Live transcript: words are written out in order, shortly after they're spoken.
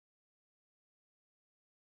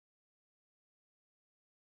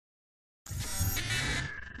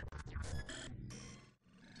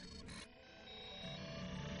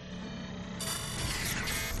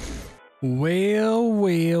Well,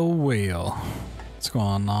 well, well. What's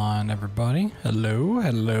going on, everybody? Hello,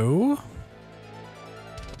 hello. Hope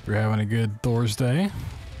you're having a good Thursday.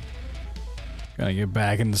 Gotta get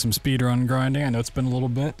back into some speedrun grinding. I know it's been a little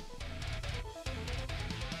bit.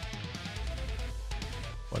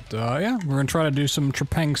 But yeah, we're gonna try to do some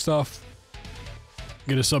Trepang stuff.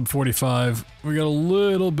 Get a sub-45. We got a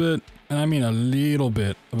little bit, and I mean a little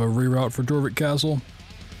bit, of a reroute for Jorvik Castle,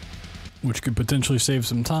 which could potentially save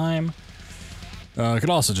some time. Could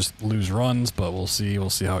also just lose runs, but we'll see. We'll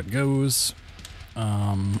see how it goes.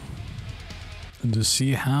 And just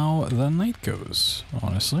see how the night goes,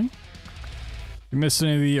 honestly. If you missed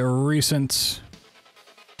any of the recent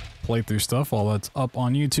playthrough stuff, all that's up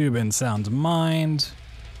on YouTube and Sounds Mind.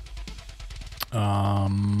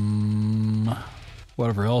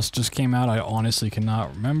 Whatever else just came out, I honestly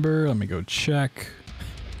cannot remember. Let me go check.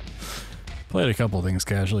 Played a couple things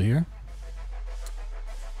casually here.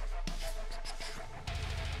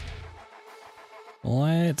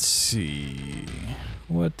 Let's see.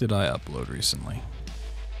 What did I upload recently?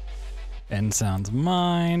 End Sounds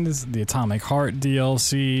Mind, the Atomic Heart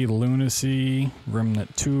DLC, Lunacy,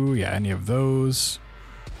 Remnant 2, yeah, any of those.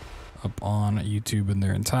 Up on YouTube in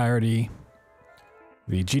their entirety.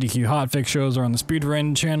 The GDQ hotfix shows are on the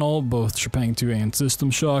Speedrun channel, both Trepang 2 and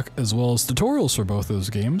System Shock, as well as tutorials for both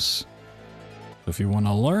those games. So if you want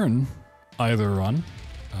to learn either run,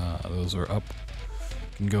 those are up.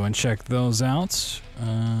 You can go and check those out.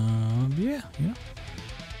 Yeah.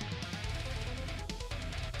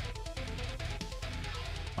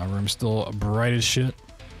 My room's still bright as shit.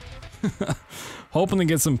 Hoping to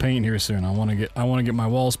get some paint here soon. I want to get my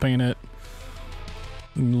walls painted.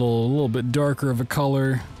 A little bit darker of a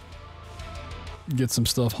color. Get some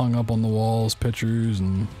stuff hung up on the walls, pictures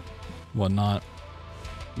and whatnot.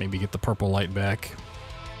 Maybe get the purple light back.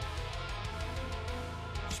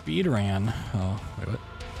 Speedrun. Oh, wait, what?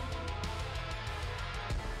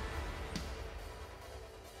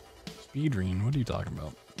 Speedrun? What are you talking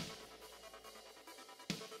about?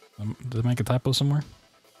 Did I make a typo somewhere?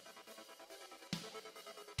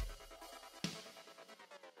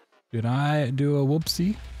 Did I do a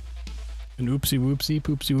whoopsie? An oopsie whoopsie,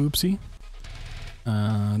 poopsie whoopsie?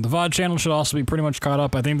 The VOD channel should also be pretty much caught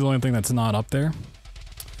up. I think the only thing that's not up there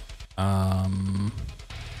on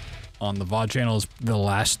the VOD channel is the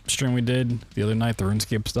last stream we did the other night, the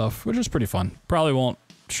RuneScape stuff, which is pretty fun. Probably won't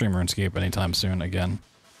stream RuneScape anytime soon again.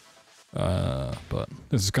 But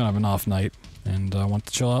this is kind of an off night, and I want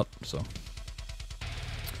to chill out, so.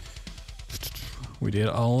 We did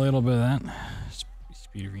a little bit of that.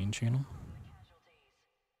 Speedrun channel.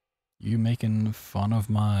 You making fun of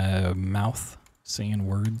my mouth saying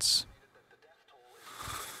words?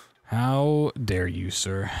 How dare you,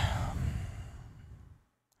 sir?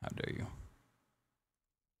 How dare you?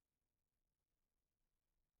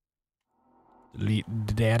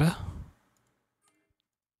 Delete data.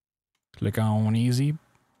 Click on easy.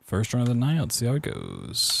 First run of the night. Let's see how it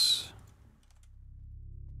goes.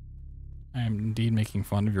 I am indeed making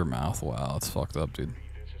fun of your mouth. Wow, it's fucked up, dude.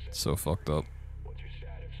 It's so fucked up.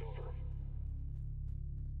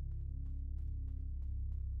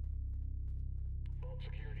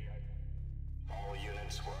 All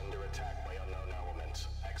units were under attack by unknown elements.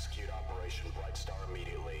 Execute Operation Bright Star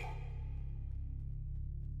immediately.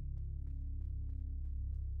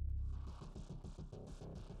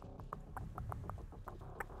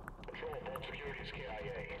 Control, both securities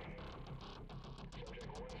KIA. Subject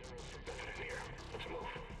 10 suspended in here. Let's move.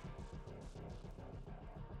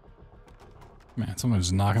 Man,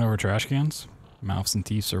 someone's knocking over trash cans. Mouths and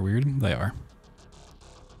teeth are weird. They are.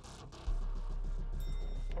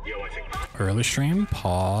 Yo, I think Early stream,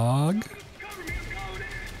 Pog.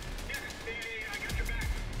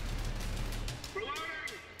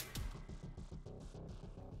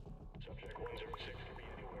 Subject 106 could be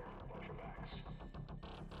anywhere. Watch your backs.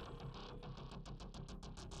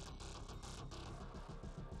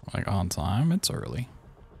 Like on time, it's early.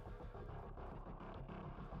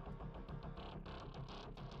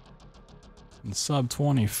 And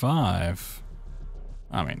sub-25.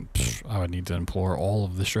 I mean, I would need to implore all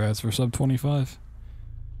of the strats for sub-25.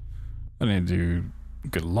 I need to do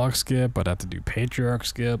good luck skip. I'd have to do patriarch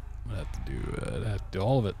skip. I'd have to do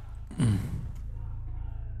all of it.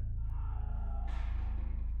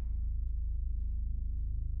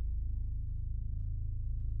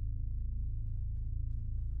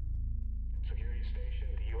 Security station,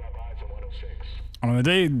 you have eyes on 106. On the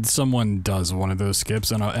day someone does one of those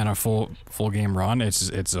skips and a full game run,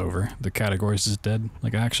 it's over. The category's just dead.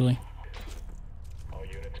 Like actually. All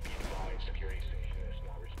units be advised, security station is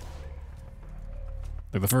not responding.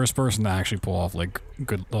 Like the first person to actually pull off like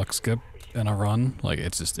good luck skip in a run. Like,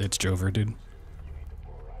 it's Jover, dude.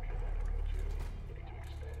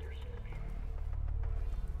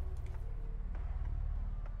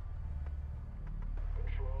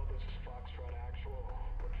 Control, this is Foxtrot Actual.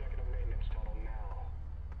 We're checking a maintenance tunnel now.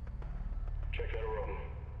 Check that room.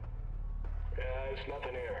 Yeah, it's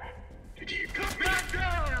nothing here. Did you come back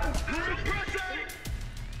down? Suppressing!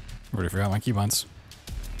 Already forgot my keybinds.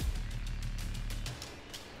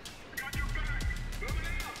 Got your back. Moving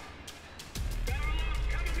out. Battle up.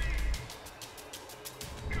 Cover me.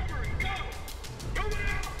 Cover and go. Moving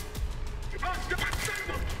out. Hostile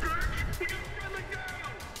signal. Bitch. We got friendly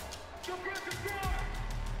down. Suppress the door.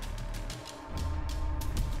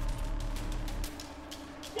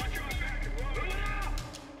 Watch your back. Moving out.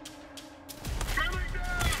 Friendly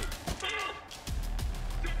down.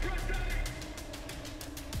 Suppressing.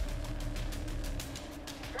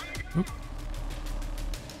 Oop.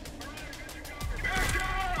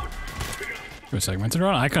 For a segmented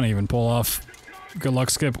run, I couldn't even pull off good luck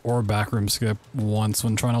skip or backroom skip once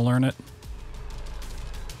when trying to learn it.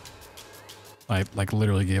 I like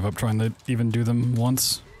literally gave up trying to even do them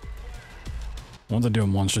once. I wanted to do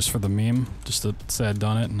them once just for the meme, just to say I'd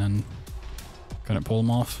done it, and then couldn't pull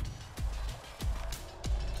them off.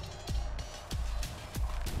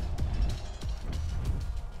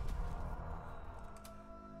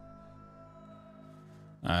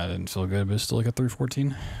 I didn't feel good, but it's still like a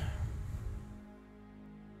 314.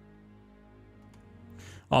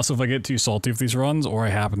 Also, if I get too salty with these runs, or I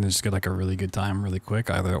happen to just get like a really good time really quick,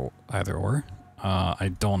 either or,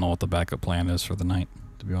 I don't know what the backup plan is for the night,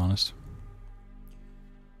 to be honest.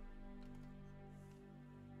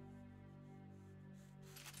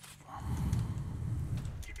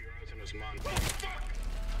 Keep your eyes on this man. Oh, fuck!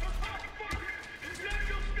 Fuck! His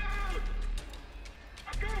nails down!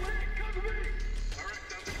 I'm going! Cover me! Alright,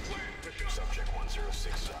 sounds like a plan. Push up. Subject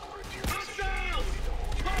 106 en route to your position. Hostiles!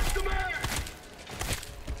 Punch the man!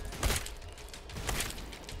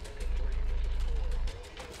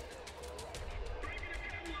 Breaking a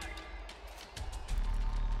chem light.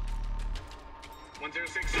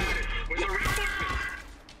 106 sighted. Where's the reinforcements?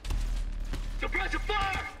 Suppress the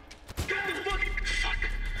fire! Get the fucking... Fuck!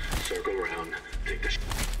 Circle around. Take the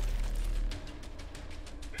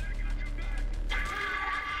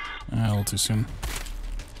A little too soon.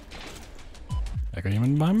 Echo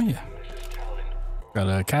Demon by me. Got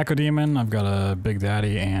a Caco Demon, I've got a Big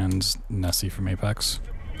Daddy, and Nessie from Apex.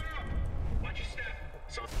 Watch your step.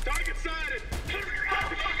 So target sighted.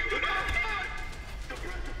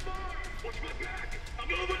 Suppress the fire. Watch my back. I'm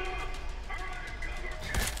moving up. All right, cover.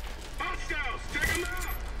 Hostiles, take them out.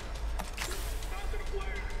 Out to the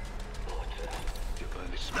flare. You're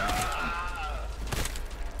going to smell.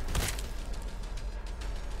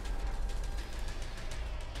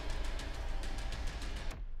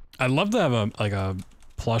 I'd love to have a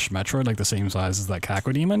plush Metroid like the same size as that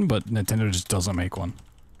Caco Demon, but Nintendo just doesn't make one.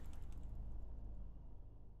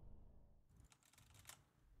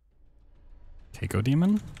 Caco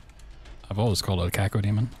Demon? I've always called it a Caco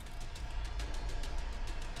Demon.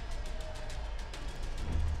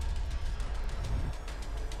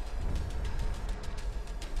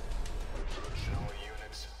 Attention all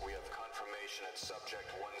units, we have confirmation that subject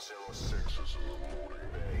 106 is in the loading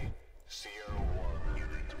bay. Sierra 1, you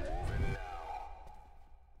need to move in now.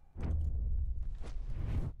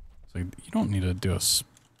 So you don't need to do a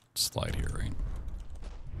slide here, right?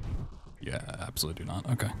 Yeah, absolutely do not.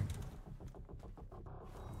 Okay.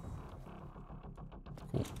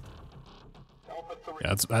 Cool.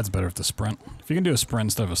 Yeah, that's better with the sprint. If you can do a sprint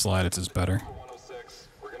instead of a slide, it's just better.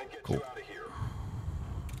 Cool.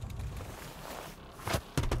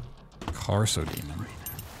 Carso Demon.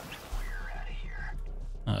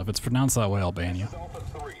 If it's pronounced that way, I'll ban you. Alpha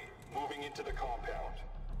 3, moving into the compound.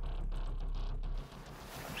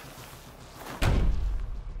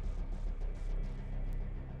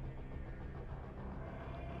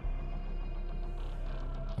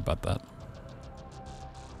 How about that?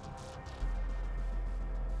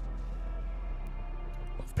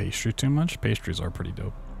 Love pastry too much? Pastries are pretty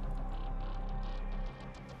dope.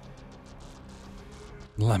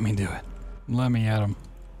 Let me do it. Let me at him.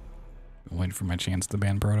 Been waiting for my chance to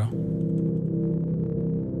ban Proto.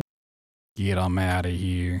 Get him out of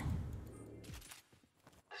here.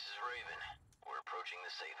 This is Raven. We're approaching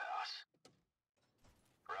the safe house.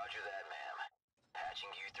 Roger that, ma'am. Patching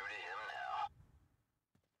you through to him now.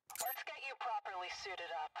 Let's get you properly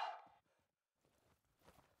suited up.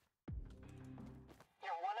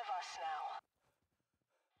 You're one of us now.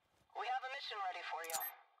 We have a mission ready for you.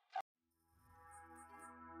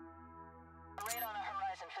 A raid on a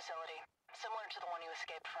Horizon facility, similar to the one you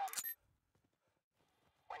escaped from.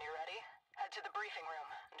 When you're ready, briefing room,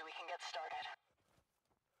 and we can get started.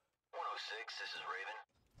 106, this is Raven.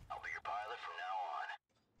 I'll be your pilot from now on.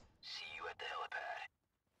 See you at the helipad.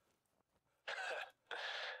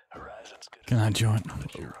 Horizon's good. Can I join?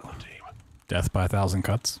 You're on the team. Death by 1,000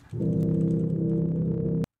 cuts.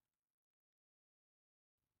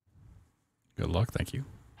 Good luck, thank you.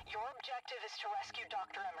 Your objective is to rescue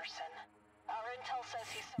Dr. Emerson. Our intel says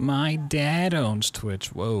he's... My dad owns Twitch.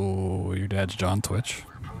 Whoa, your dad's John Twitch.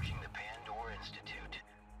 We're approaching the Pandora Institute.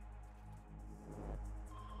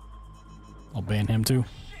 I'll ban him too.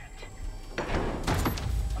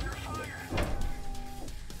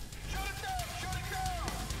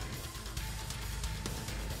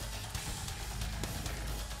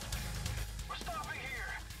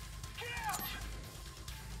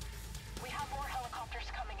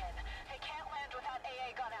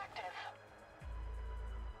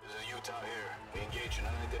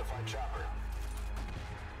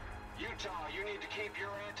 You need to keep your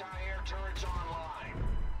anti-air turrets online.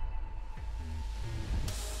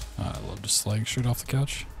 I love just sliding straight off the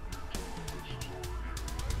couch.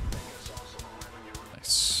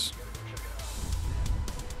 Nice.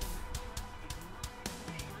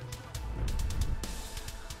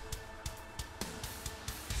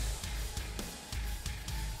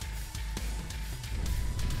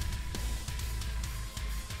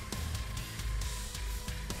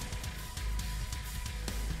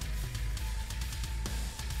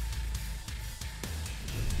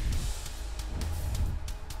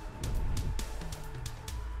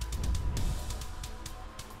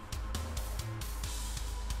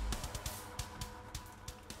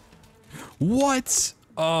 What?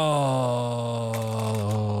 Oh,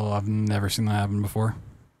 I've never seen that happen before.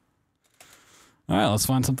 Alright, let's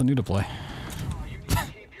find something new to play.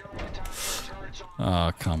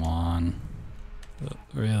 Oh, come on.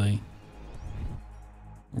 Really?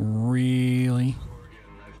 Really?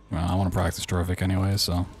 Well, I want to practice Trophic anyway,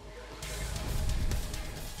 so.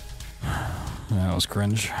 That was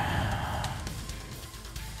cringe.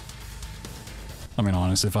 I mean,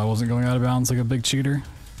 honestly, if I wasn't going out of bounds like a big cheater,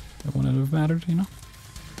 it wouldn't have mattered, you know?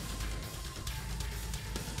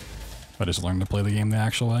 I just learned to play the game the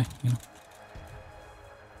actual way, you know?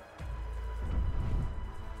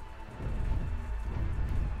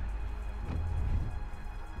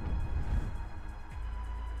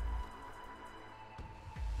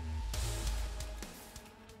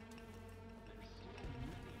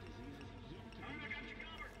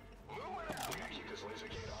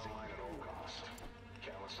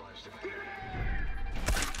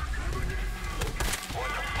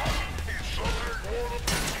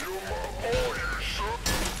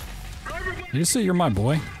 Did you say you're my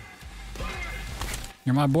boy?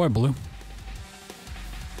 You're my boy, Blue.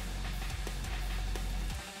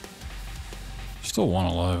 Still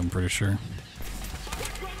 1alive, I'm pretty sure.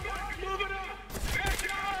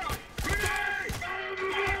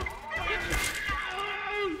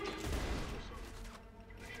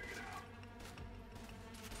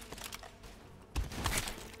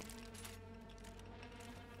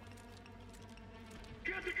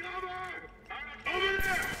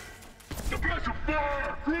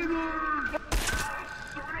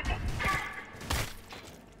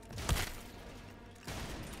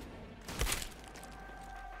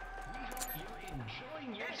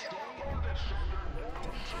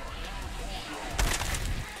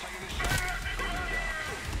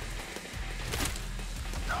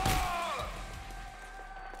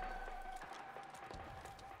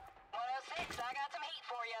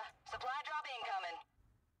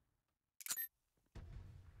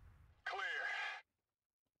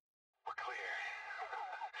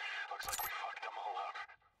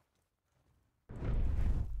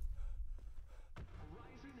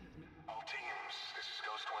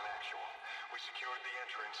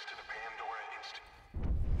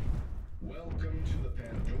 Welcome to the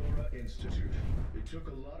Pandora Institute. It took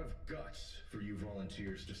a lot of guts for you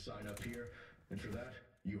volunteers to sign up here, and for that,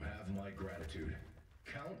 you have my gratitude.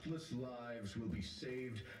 Countless lives will be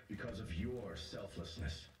saved because of your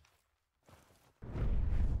selflessness.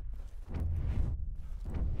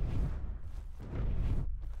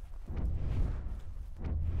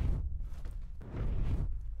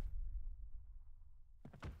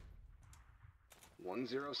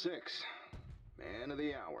 "106, man of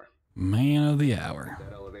the hour." Man of the hour.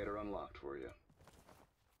 That elevator unlocked for you.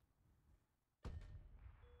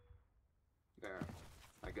 There,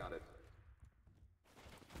 I got it.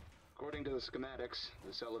 According to the schematics,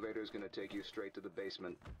 this elevator is going to take you straight to the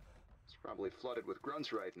basement. It's probably flooded with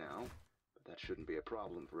grunts right now, but that shouldn't be a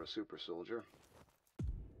problem for a super soldier.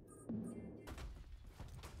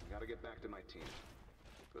 I gotta get back to my team.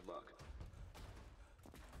 Good luck.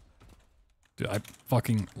 Dude, I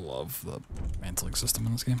fucking love the mantling system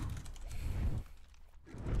in this game.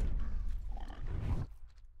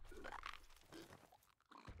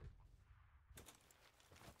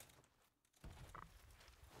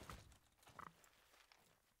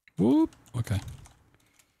 Whoop. Okay.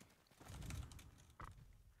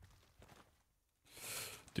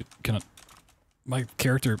 Dude, can my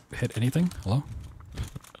character hit anything? Hello?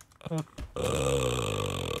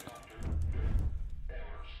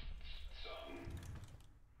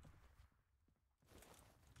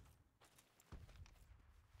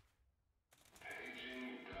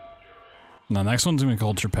 The next one's gonna be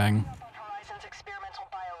called Trepang. Horizon's experimental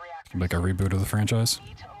bioreactors. Like a reboot of the franchise.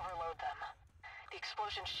 Need to overload them. The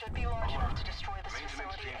explosion should be large enough to destroy this Maintenance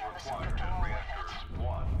facility team and the required subject at along with reactors it.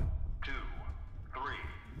 1, 2, 3,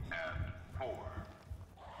 and 4.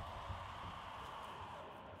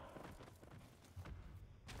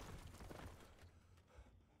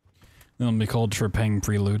 Then it'll be called Trepang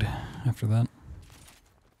Prelude after that.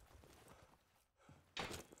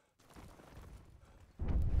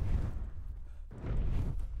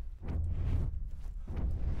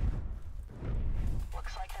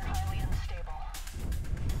 Looks like they're highly unstable.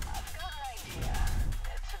 I've got an idea.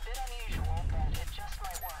 It's a bit unusual, but it just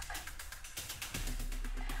might work.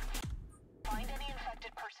 Find any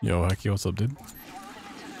infected person. Yo, Hecky, what's up, dude? Throw them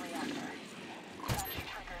into the reactor. That should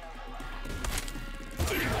trigger an overload.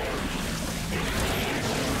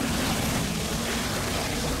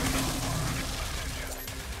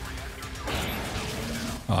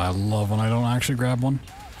 Oh, I love when I don't actually grab one.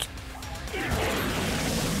 Okay,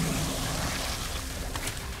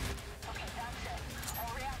 that's it.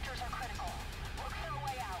 All reactors are critical. Look for a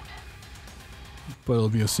way out. But it'll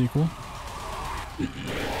be a sequel.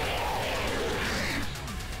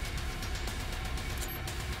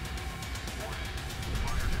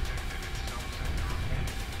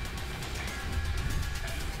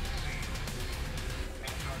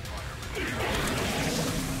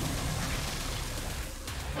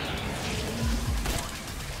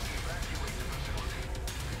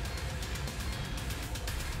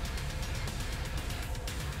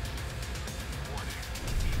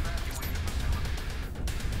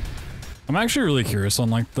 I'm actually really curious on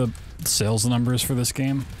like the sales numbers for this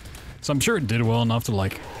game. So I'm sure it did well enough to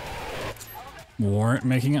like warrant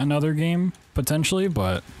making another game potentially,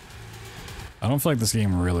 but I don't feel like this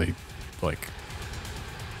game really like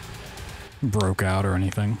broke out or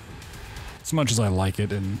anything. As much as I like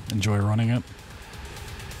it and enjoy running it.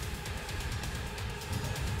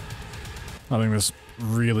 I think this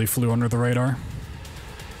really flew under the radar.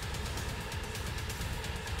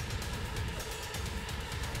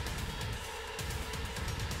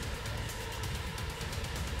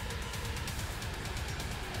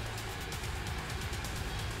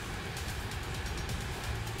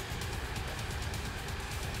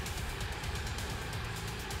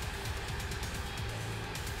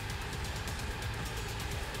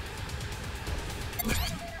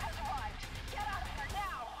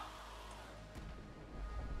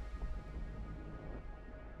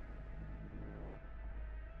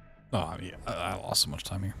 Oh, yeah, I lost so much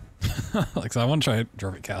time here. Like, so I want to try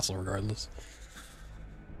Jorvik Castle regardless.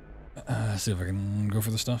 See if I can go for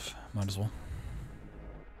the stuff. Might as well.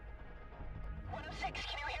 106,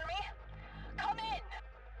 can you hear me? Come in!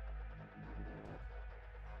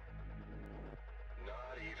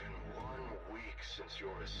 Not even 1 week since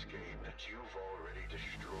your escape, and you've already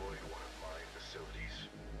destroyed one of my facilities.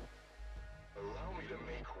 Allow me to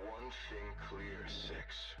make one thing clear, 6.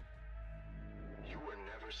 You were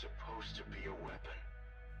never supposed to be a weapon.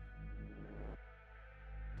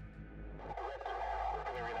 We're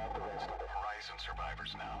clearing out the rest of the Horizon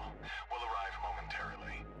survivors now. We'll arrive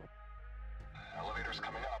momentarily. Elevator's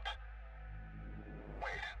coming up.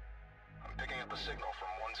 Wait. I'm picking up a signal from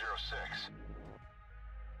 106.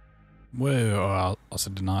 Whoa, I also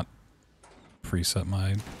did not preset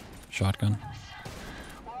my shotgun.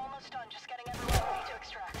 We're almost done, just getting everyone ready to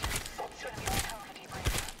extract. It's gonna be a hell of a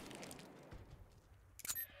debrief.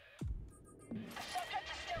 The subject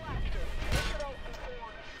is still active. Take it out before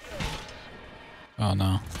it escapes. Oh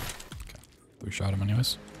no. Okay. We shot him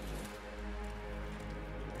anyways.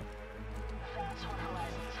 That's what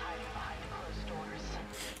Horizon's hiding behind closed doors.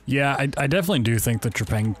 Yeah, I definitely do think that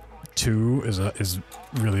Trepang 2 is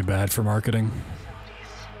really bad for marketing.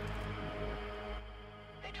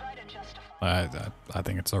 They try to justify. I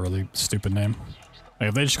think it's a really stupid name. Like,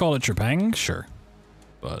 if they just called it Trepang, sure.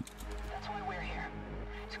 But That's why we're here.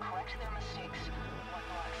 To correct their mistakes, one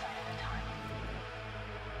block at a time.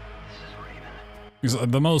 This is Raven. because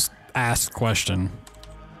the most asked question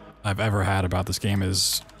I've ever had about this game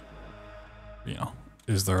is, you know,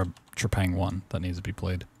 is there a Trepang 1 that needs to be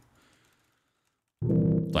played.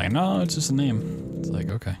 It's like, no, it's just a name. It's like,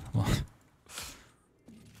 okay, well.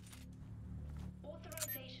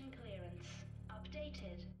 Authorization clearance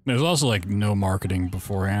updated. There's also like no marketing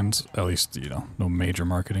beforehand, at least, you know, no major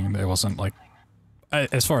marketing. There wasn't like,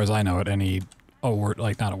 as far as I know, at any award,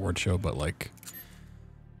 like not award show, but like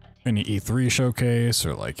any E3 showcase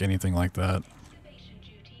or like anything like that. Excavation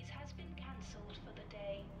duties has been cancelled for the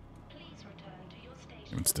day. Please return to your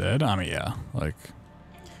station. Instead, I mean, yeah, like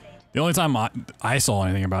the only time I saw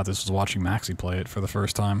anything about this was watching Maxi play it for the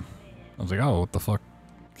first time. I was like, oh, what the fuck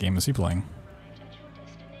game is he playing? Arrived at your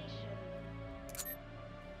destination.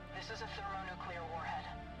 This is a thermonuclear warhead.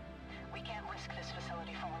 We can't risk this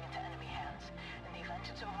facility falling into enemy hands. In the event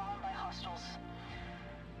it's overrun by hostiles,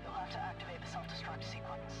 you'll have to activate the self-destruct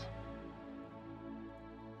sequence.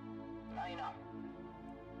 Now you know.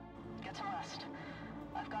 Get some rest.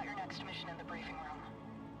 I've got your next mission in the briefing room.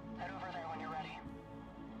 Head over there when you're ready.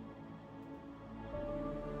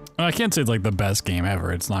 I can't say it's like the best game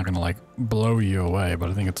ever. It's not gonna like blow you away,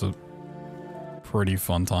 but I think it's a pretty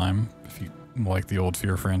fun time if you like the old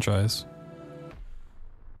Fear franchise.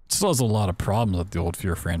 It still has a lot of problems that the old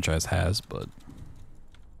Fear franchise has, but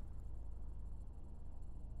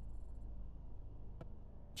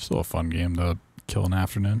still a fun game to kill an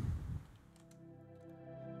afternoon.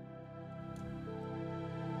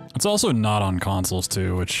 It's also not on consoles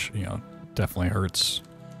too, which, you know, definitely hurts.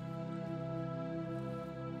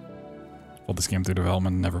 Well, this game through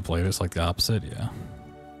development, never played it. It's like the opposite, yeah.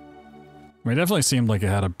 I mean, it definitely seemed like it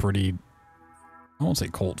had a pretty, I won't say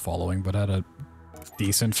cult following, but had a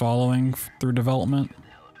decent following through development.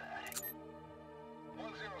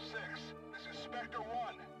 106, this is Spectre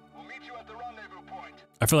 1. We'll meet you at the rendezvous point.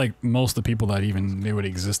 I feel like most of the people that even knew it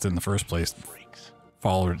existed in the first place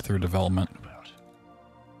followed it through development.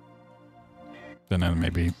 And then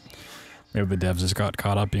maybe the devs just got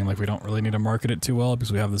caught up being like, we don't really need to market it too well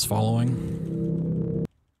because we have this following.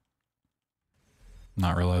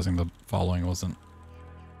 Not realizing the following wasn't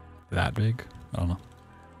that big. I don't know.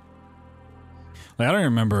 Like, I don't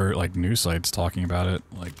remember like news sites talking about it,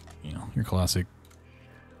 like, you know, your classic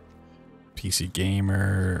PC Gamer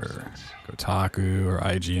or Kotaku or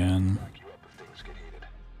IGN.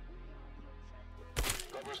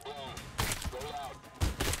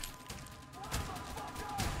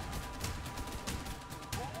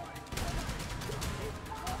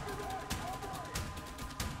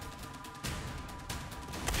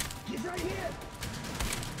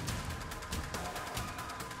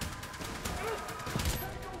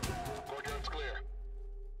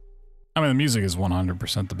 I mean, the music is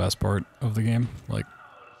 100% the best part of the game. Like,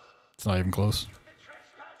 it's not even close.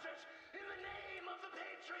 Trespassers in the name of the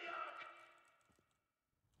Patriarch!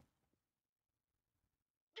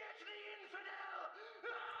 Get the infidel!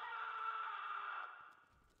 Ah!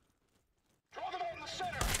 Draw them out in the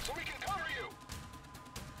center so we can cover you!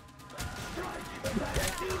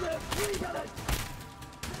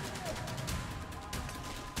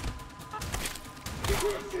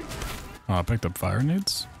 Oh, I picked up fire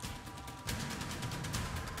nades.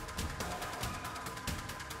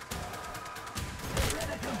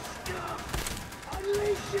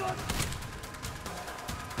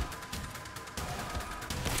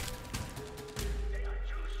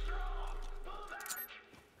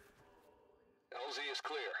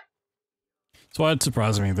 So it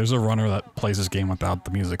surprises me. There's a runner that plays this game without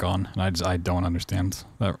the music on, and I don't understand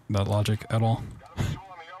that logic at all.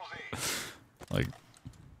 Like,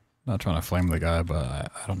 not trying to flame the guy, but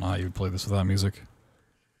I don't know how you would play this without music.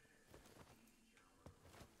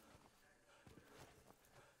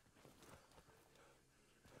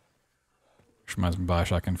 Which reminds me of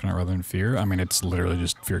Bioshock Infinite rather than Fear. I mean, it's literally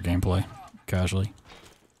just Fear gameplay, casually.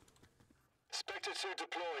 Spectre 2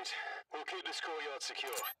 deployed. We'll keep this courtyard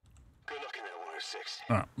secure. Good luck in there, 106.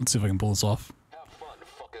 Alright, let's see if I can pull this off. Have fun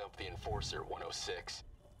fucking up the Enforcer 106.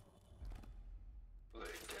 They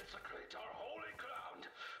desecrate our holy ground.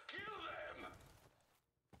 Kill them!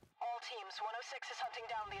 All teams, 106 is hunting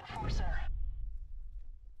down the Enforcer.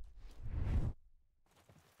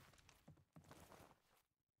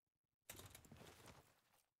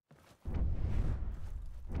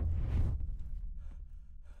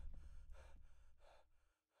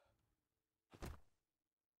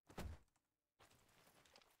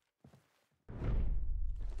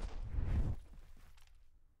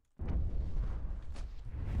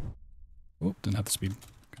 Oh, didn't have the speed.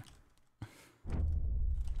 Okay.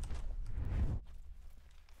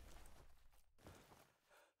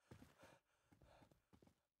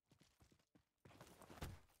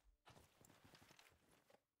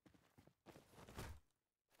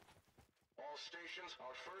 All stations,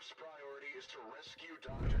 our first priority is to rescue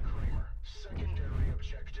Dr. Kramer. Secondary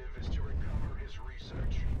objective is to recover his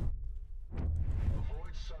research.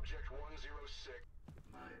 Avoid subject 106.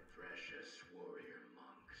 My precious warrior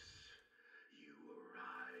monks, you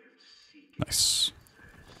arrived seeking Nice.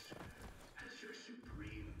 answers. As your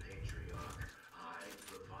supreme patriarch, I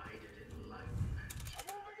provided enlightenment.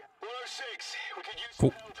 106, we could use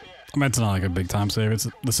Cool. some help here. I mean, it's not like a big time save. It's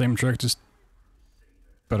the same trick, just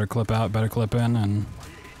better clip out, better clip in, and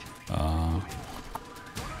a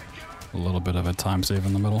little bit of a time save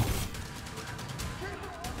in the middle.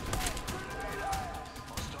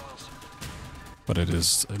 But it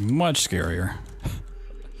is much scarier.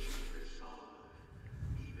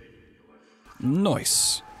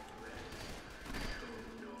 Nice.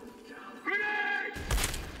 Grenade!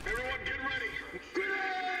 Everyone get ready!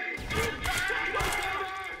 Grenade!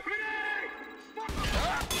 Grenade!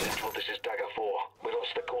 Central, this is Dagger 4. We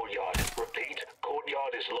lost the courtyard. Repeat,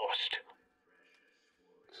 courtyard is lost.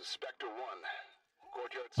 This is Spectre 1.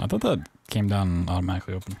 Courtyard's I thought that came down and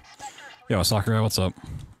automatically open. Yo, Sakura, what's up?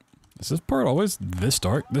 Is this part always this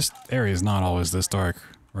dark? This area is not always this dark,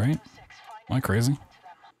 right? Am I crazy?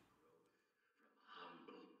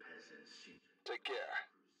 Take care.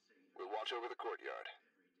 We'll watch over the courtyard.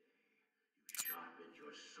 Sharpen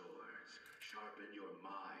your swords, sharpen your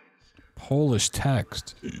minds, Polish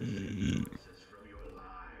text. from your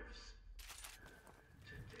lives.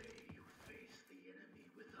 Today you face the enemy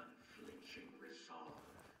with unflinching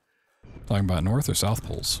resolve. Talking about North or South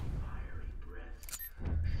Poles? Fiery breath.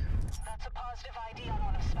 That's a positive ID on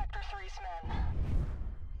one of Spectre 3's men.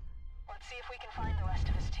 Let's see if we can find the rest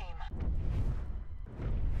of his team.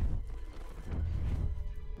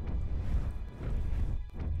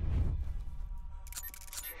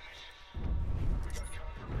 We got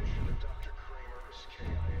confirmation that Dr. Kramer is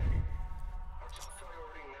KIA. Our top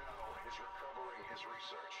priority now is recovering his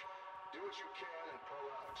research. Do what you can and pull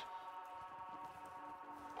out.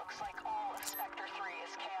 Looks like all of Spectre 3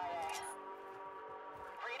 is KIA.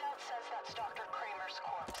 Readout says that's Dr. Kramer's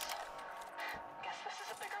corpse. Guess this is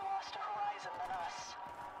a bigger loss to Horizon than us.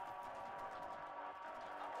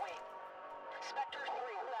 Wait. Spectre 3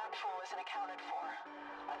 actual isn't accounted for.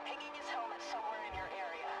 I'm pinging his helmet somewhere in your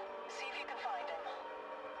area. See if you can find him.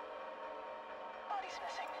 Body's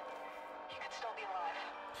missing. He could still be alive.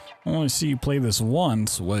 Check. I only see you play this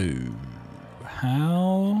once. Whoa.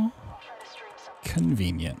 How I'll try to stream some.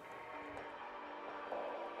 convenient.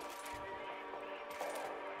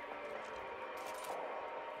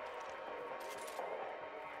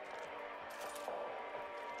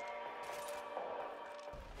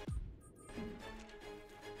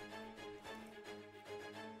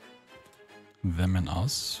 Them and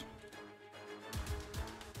us?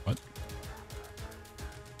 What?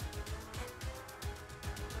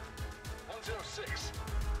 106.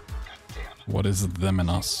 Goddamn. What is them and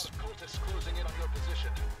us? Cultists closing in on your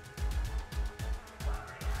position.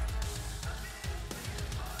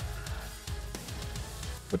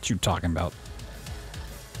 What you talking about?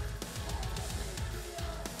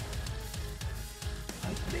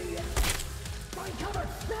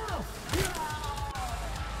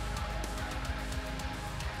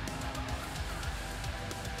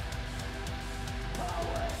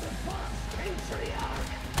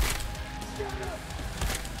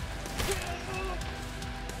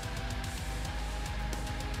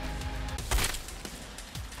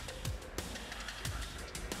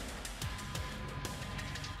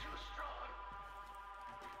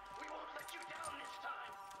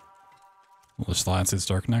 Will the slide say it's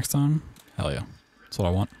dark next time? Hell yeah. That's what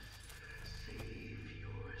I want.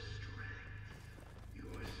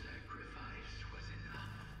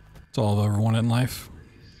 It's all I've ever wanted in life.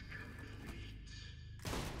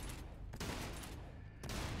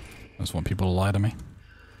 I just want people to lie to me.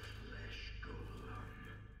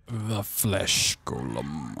 The flesh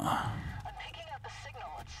golem. I'm picking up a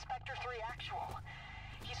signal. It's Spectre 3 actual.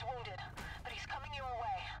 He's wounded, but he's coming your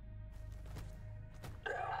way.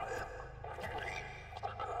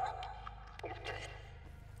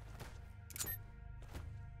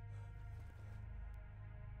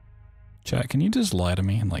 Chat, can you just lie to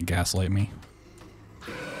me and like gaslight me?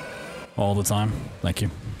 All the time. Thank you.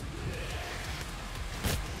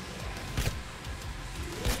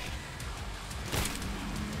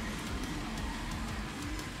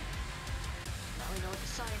 Now we know what the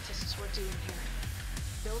scientists were doing here.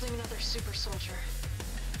 Building another super soldier.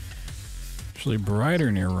 Actually brighter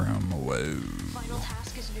in your room. Whoa. Final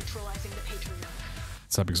task is neutralizing the Patriarch.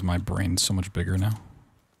 It's that because my brain's so much bigger now.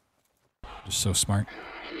 Just so smart.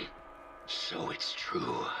 So it's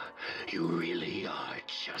true. You really are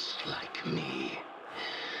just like me.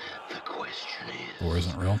 The question is, Or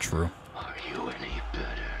isn't real? True. are you any better?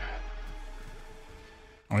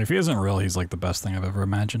 I mean, if he isn't real, he's like the best thing I've ever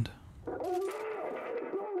imagined.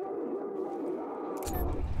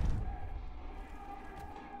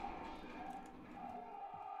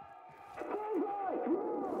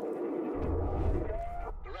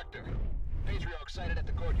 Director, Patriarch sighted at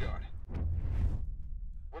the courtyard.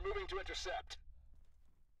 We're moving to intercept.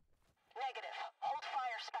 Negative. Hold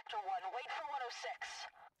fire, Spectre 1. Wait for 106.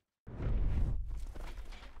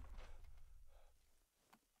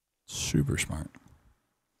 Super smart.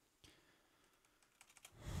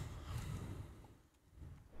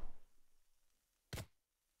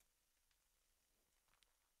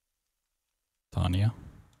 Tanya.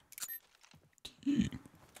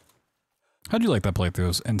 How'd you like that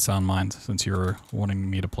playthrough in sound mind, since you were wanting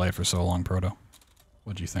me to play for so long, Proto?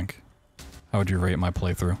 What'd you think? How would you rate my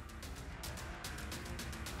playthrough?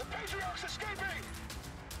 The Patriarch's escaping!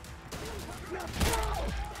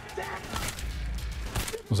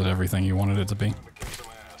 Was it everything you wanted it to be? Kick some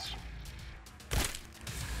ass.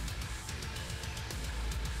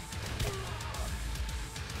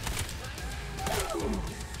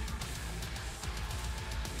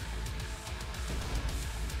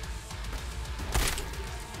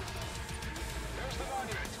 There's the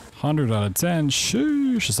monument. 100 out of 10.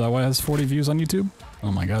 Shoosh. Is that why it has 40 views on YouTube?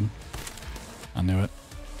 Oh my god. I knew it.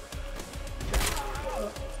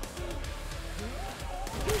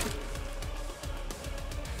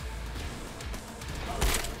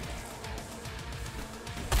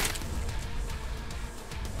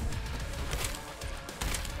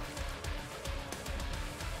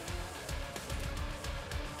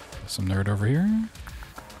 Some nerd over here.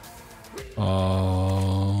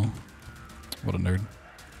 Oh, what a nerd.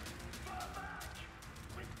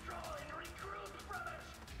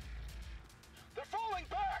 They're falling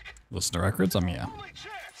back. Listen to records? I mean, yeah. Only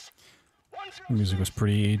chance. The music was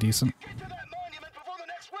pretty decent. Get to that monument before the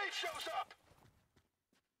next wave shows up.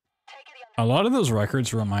 Take it A lot of those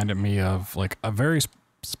records reminded me of like a very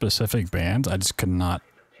specific band. I just could not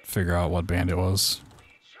figure out what band it was.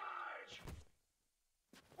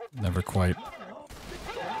 Never quite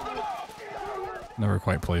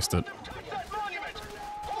placed it. Take that monument.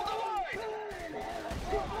 Hold the line.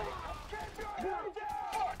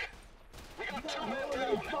 Fuck. We got 2 men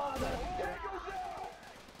down.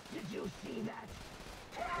 Did you see that?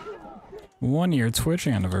 1 year Twitch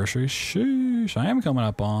anniversary. Sheesh. I am coming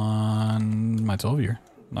up on my 12 year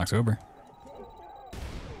in October.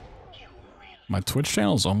 My Twitch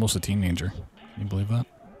channel is almost a teenager. Can you believe that?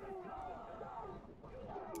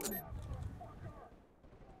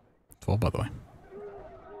 12, by the way.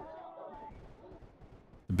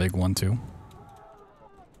 The big one, too.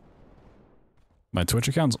 My Twitch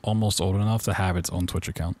account's almost old enough to have its own Twitch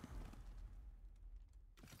account.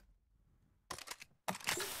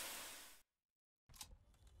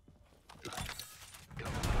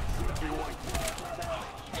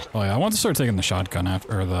 Oh yeah, I want to start taking the shotgun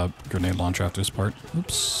after, or the grenade launcher after this part.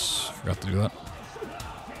 Oops, forgot to do that.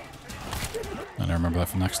 I don't remember that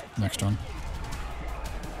from next run.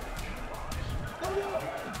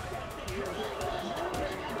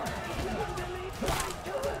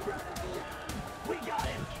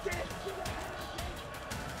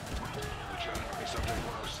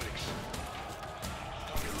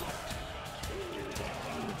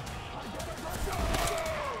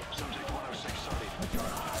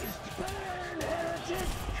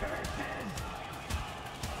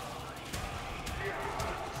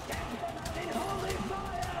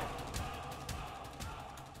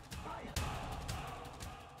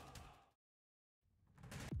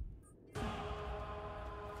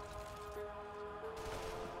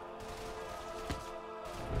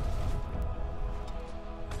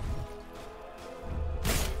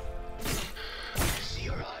 See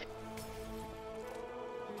your eye.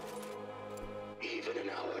 Even in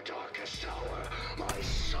our darkest hour, my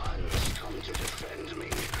sons come to defend me.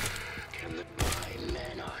 Can the my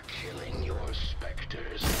men are killing your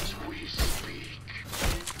specters as we speak.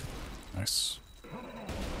 Nice.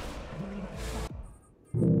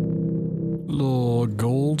 Little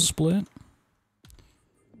gold split.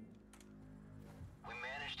 We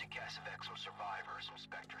managed to cassavex some survivors from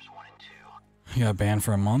Spectres 1 and 2. You got banned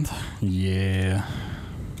for a month? Yeah.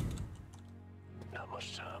 Not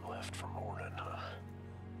much time left for morning, huh?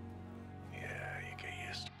 Yeah, you get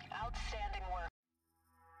used to Outstanding work.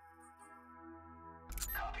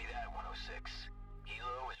 Copy that, 106.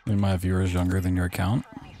 Hilo is And my viewer is younger than your account.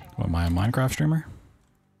 What, am I a Minecraft streamer?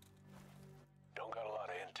 Don't got a lot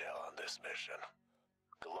of intel on this mission.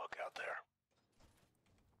 Good luck out there.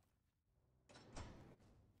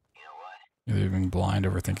 You know what? Either being blind,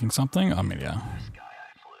 overthinking something. I mean, yeah. Sky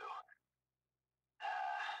I flew.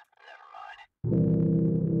 Never mind.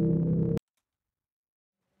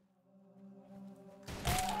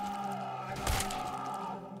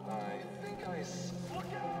 I think I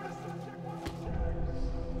look out! It's subject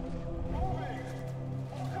 106! Moving!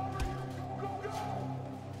 I'll cover you! Go, go, go!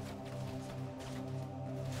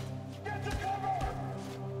 Get to cover!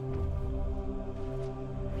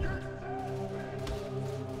 You're dead, bitch!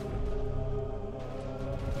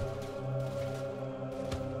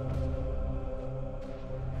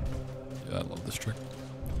 Yeah, I love this trick.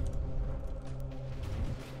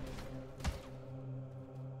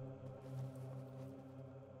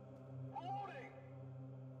 Reloading!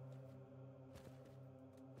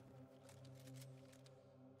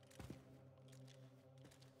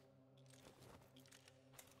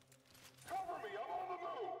 Cover me! I'm on the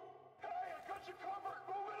move! Hey, I got you covered!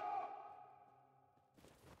 Move it up!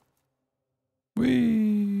 Whee!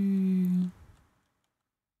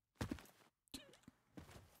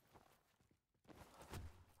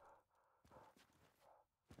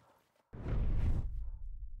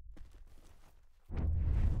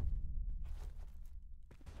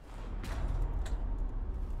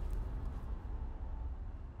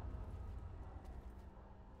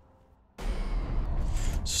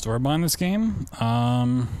 Story behind this game?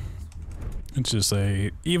 It's just a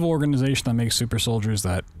evil organization that makes super soldiers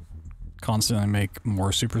that constantly make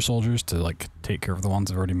more super soldiers to like take care of the ones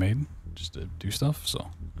they've already made, just to do stuff. So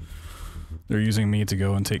they're using me to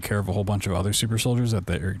go and take care of a whole bunch of other super soldiers that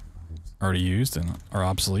they're already used and are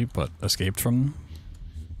obsolete but escaped from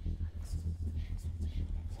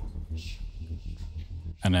them.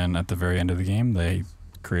 And then at the very end of the game, they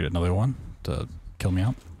create another one to kill me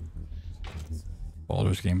out.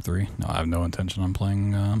 Baldur's Game 3. No, I have no intention on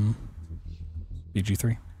playing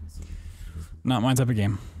BG3. Not my type of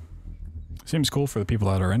game. Seems cool for the people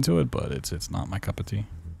that are into it, but it's not my cup of tea.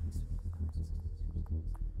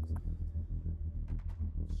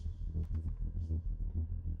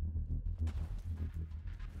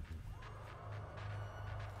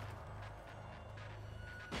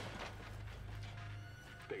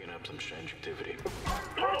 Picking up some strange activity.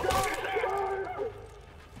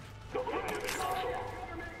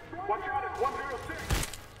 Watch out, it's 106!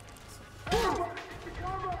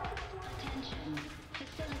 Attention.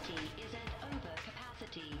 Facility is at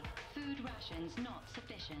overcapacity. Food rations not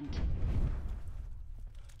sufficient.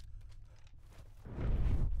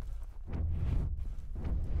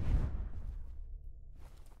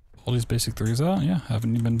 All these basic threes out? Yeah,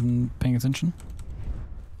 haven't you been paying attention?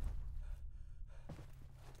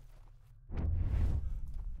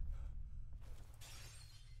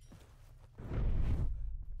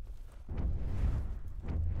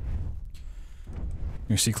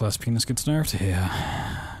 Your C-class penis gets nerfed?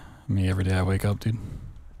 Yeah. Me every day I wake up, dude.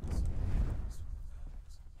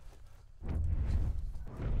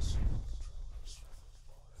 Just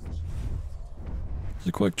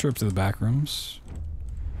a quick trip to the back rooms.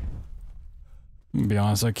 I'm gonna be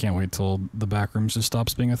honest, I can't wait till the back rooms just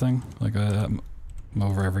stops being a thing. Like, I'm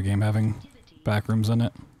over every game having back rooms in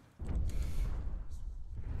it.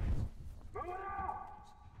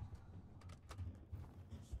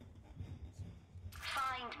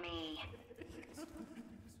 Find me.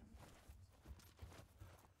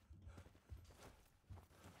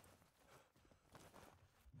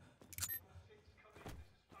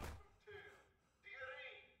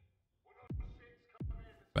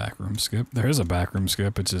 Backroom skip. There is a backroom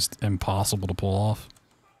skip, it's just impossible to pull off.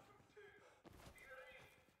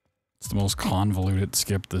 It's the most convoluted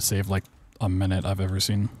skip to save like a minute I've ever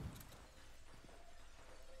seen.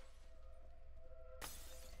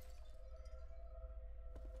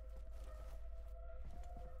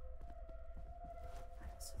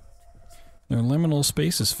 Their liminal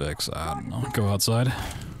space is fixed. I don't know. Go outside.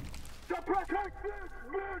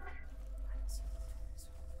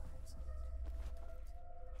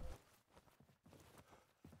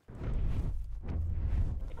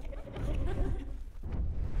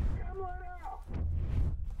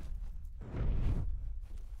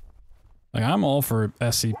 Like, I'm all for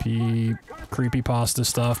SCP creepypasta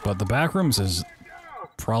stuff, but the backrooms is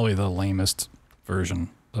probably the lamest version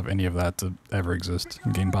of any of that to ever exist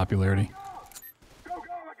and gain popularity.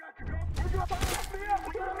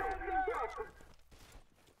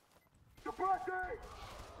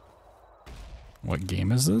 What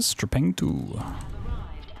game is this? Trepang 2.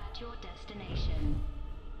 Arrived at your destination.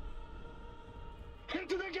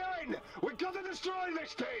 Into the gun! We gotta destroy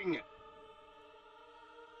this thing!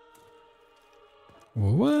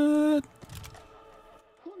 What?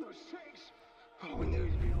 Who knows sakes? Oh, we knew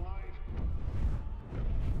he'd be alive.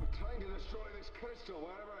 We're trying to destroy So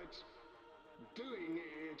whatever it's doing,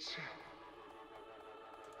 it's...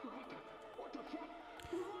 What the fuck?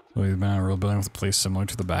 So we've been in a real building with a place similar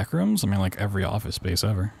to the back rooms? I mean, like every office space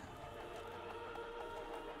ever.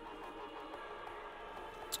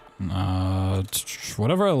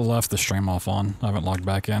 Whatever I left the stream off on. I haven't logged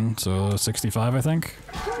back in, so 65 I think.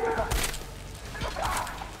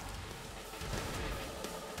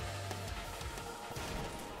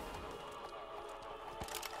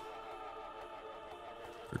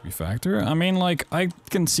 Creepy factor? I mean, like, I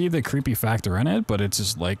can see the creepy factor in it, but it's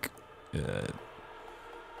just like...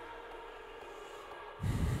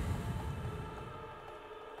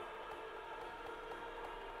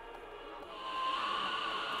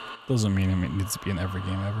 doesn't mean it needs to be in every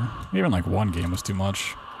game ever. Even like one game was too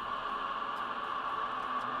much.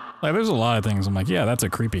 Like, there's a lot of things I'm like, yeah, that's a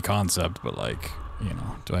creepy concept, but like, you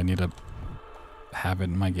know, do I need to have it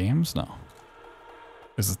in my games? No.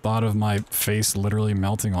 Is the thought of my face literally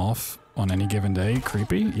melting off on any given day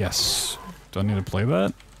creepy? Yes. Do I need to play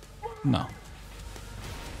that? No.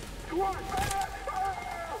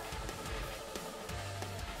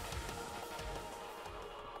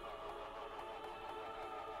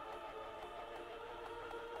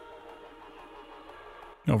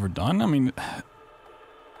 Overdone? I mean,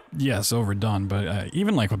 yes, overdone, but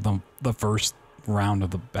even like with the first round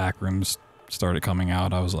of the backrooms started coming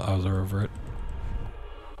out, I was over it.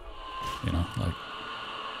 You know, like...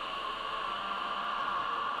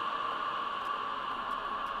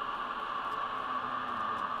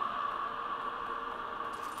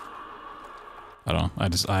 I don't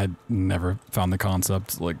know, I never found the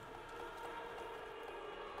concept, like...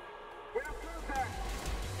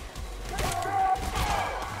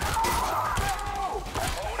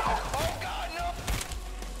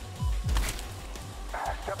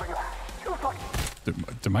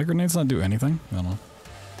 Did my grenades not do anything? I don't know.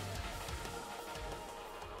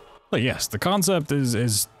 But yes, the concept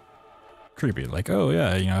is creepy. Like, oh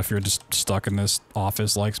yeah, you know, if you're just stuck in this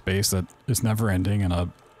office-like space that is never ending in a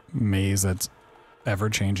maze that's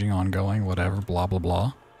ever-changing, ongoing, whatever, blah blah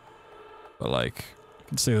blah. But like, you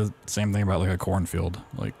can say the same thing about like a cornfield.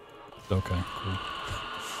 Like, okay, cool.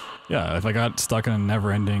 Yeah, if I got stuck in a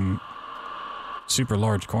never-ending, super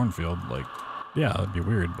large cornfield, like, yeah, that'd be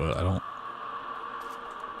weird, but I don't...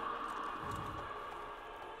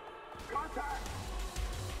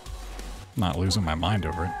 Not losing my mind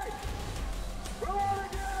over it.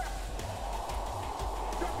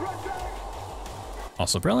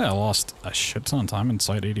 Also, apparently I lost a shit ton of time in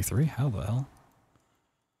Site 83. How the hell?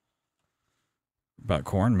 About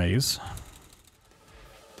corn maze.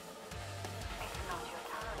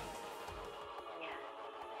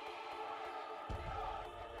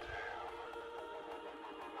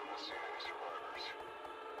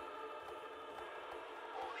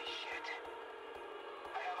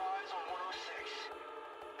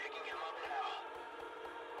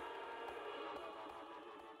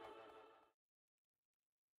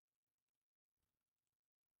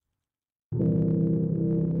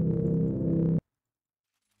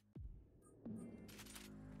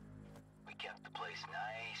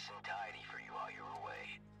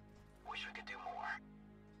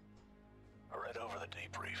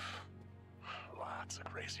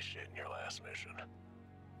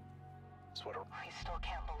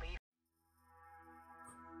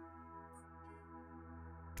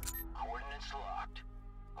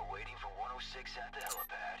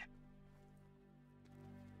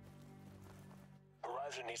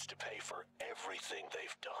 Needs to pay for everything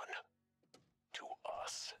they've done. To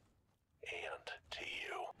us. And to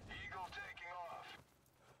you. Eagle taking off.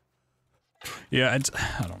 Yeah, it's...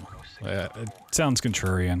 I don't know. It sounds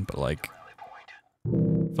contrarian, but like... I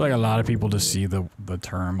feel like a lot of people just see the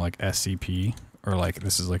term like SCP, or like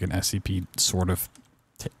this is like an SCP sort of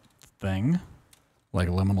thing. Like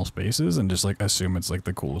liminal spaces, and just like assume it's like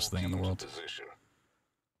the coolest thing in the world.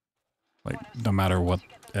 Like, no matter what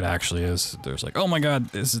it actually is, there's like, oh my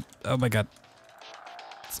god, it's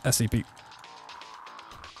SCP.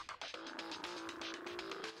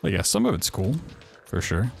 But yeah, some of it's cool, for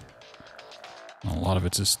sure. A lot of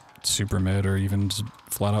it's just super mid or even just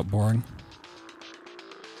flat out boring.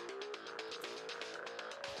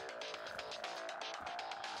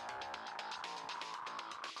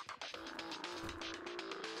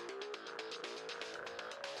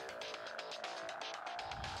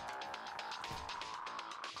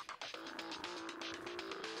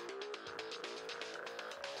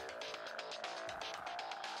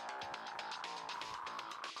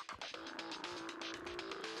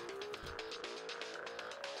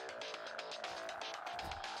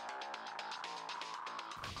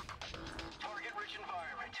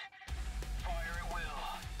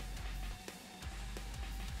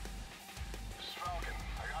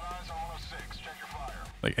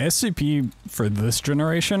 Like, SCP for this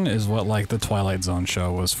generation is what, like, the Twilight Zone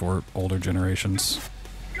show was for older generations.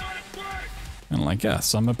 And, like, yeah,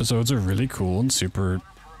 some episodes are really cool and super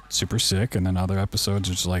sick, and then other episodes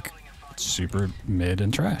are just, like, super mid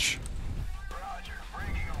and trash. Roger,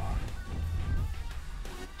 bring it on.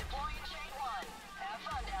 Deploying chain 1. Have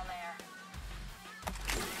fun down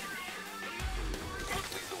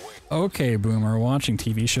there. Okay, Boomer, watching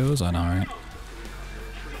TV shows? I know, right?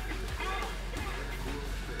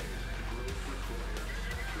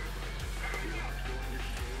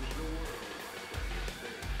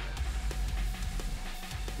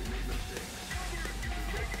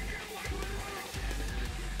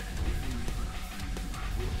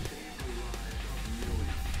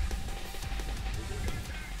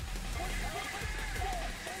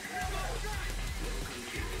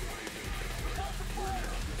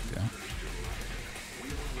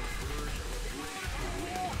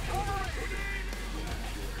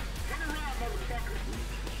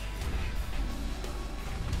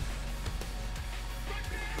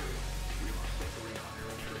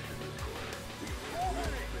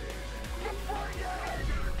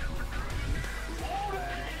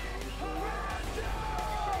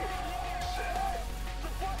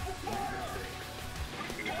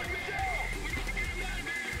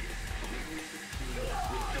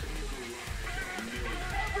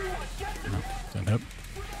 Yep.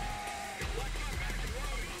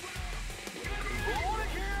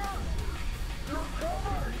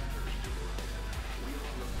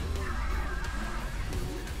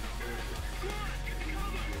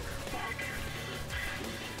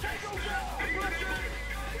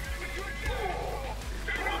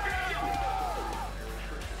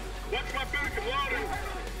 Watch my back, I'm loading.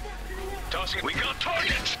 Tossing. We got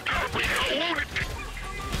targets. We got wounded.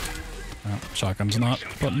 Oh, shotgun's not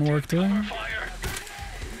putting work to it. Fire.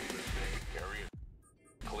 Area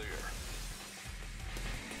clear.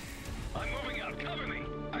 I'm moving out. Cover me.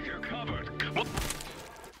 You're covered.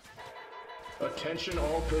 Attention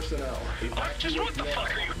all personnel. Just what the Evacuate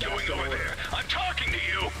fuck are you now. doing That's over order. there? I'm talking to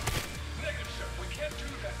you. Negative, sir. We can't do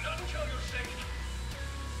that. Not until you're safe.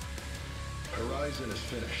 Horizon is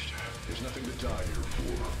finished. There's nothing to die here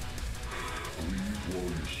for. Leave while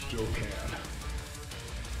you still can.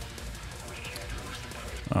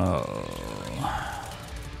 Oh.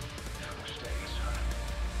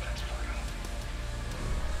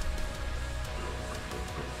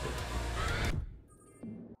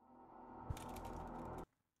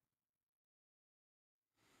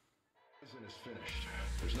 Horizon is finished.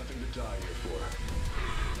 There's nothing to die here for.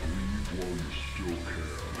 Leave while you still can.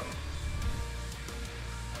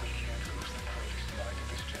 We can't lose the greatest mind of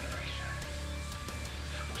this generation.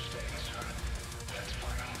 We're staying, sir. That's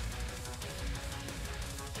final.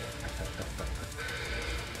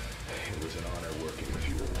 It was an honor working with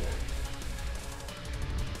you all.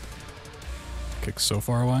 Kick's so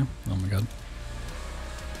far away. Oh my god.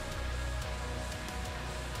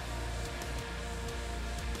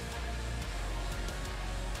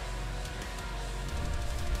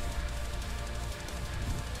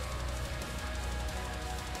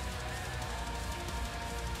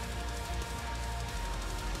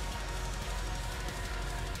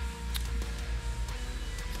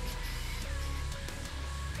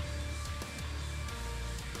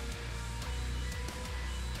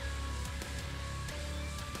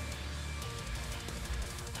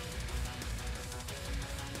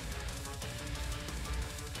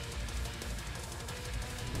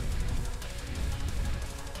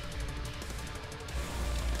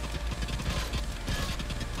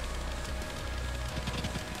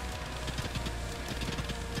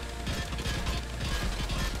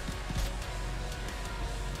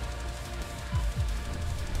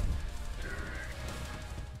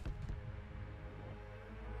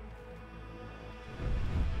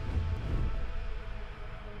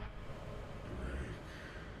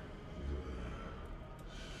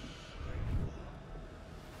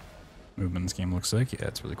 Movement in this game looks sick. Yeah,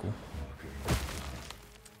 it's really cool.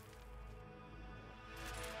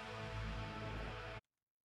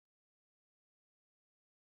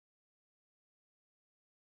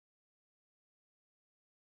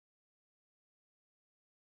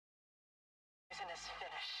 Mission is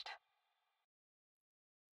finished.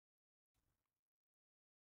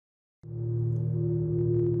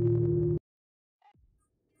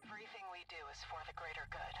 Everything we do is for the greater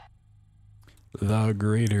good. The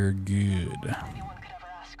greater good. Anyone could ever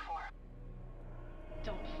ask for.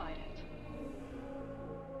 Don't fight it.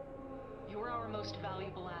 You're our most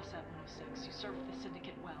valuable asset, 106. You served the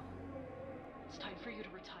Syndicate well. It's time for you to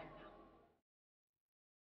retire now.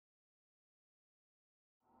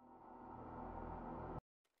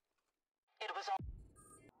 It was all...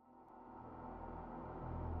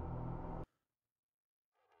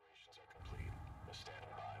 Operations are complete. Stand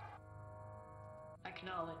by.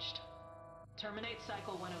 Acknowledged. Terminate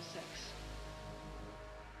cycle 106.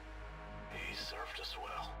 He served us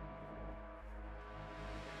well.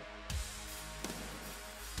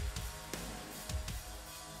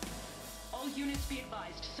 All units be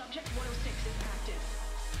advised. Subject 106 is active.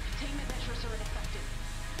 Containment measures are ineffective.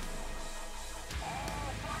 All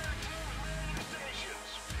fire crews landing stations.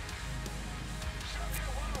 Subject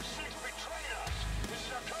 106 betrayed us. This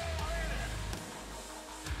is our current landing.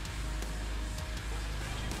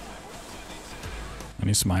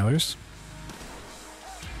 Any smilers?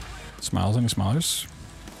 Smiles? Any smilers?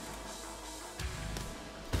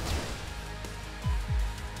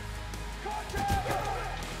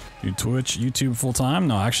 You Twitch, YouTube full time?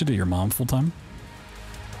 No, actually, do your mom full time.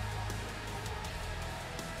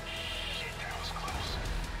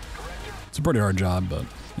 It's a pretty hard job, but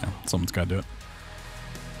yeah, someone's got to do it.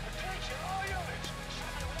 Attention all units.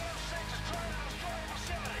 Subject 106 is trying to destroy the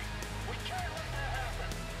facility. We can't let that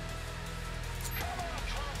happen. Come on,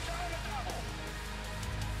 troops, on the double.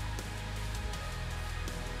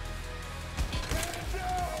 Get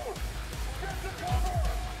down! Get to cover!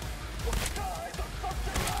 Guys, the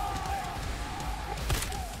fucking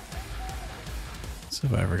Let's see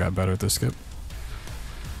if I ever got better at this skip.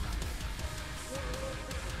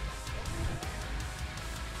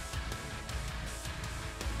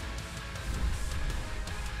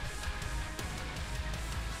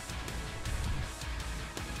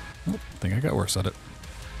 Oh, I think I got worse at it.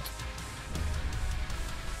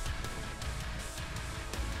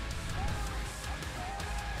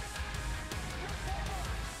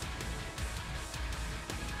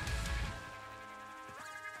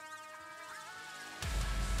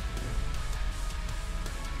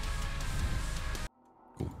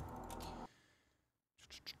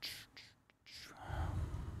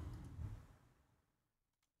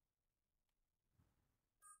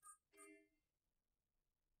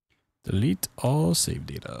 Delete all save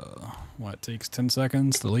data. What, it takes 10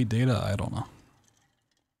 seconds to delete data? I don't know.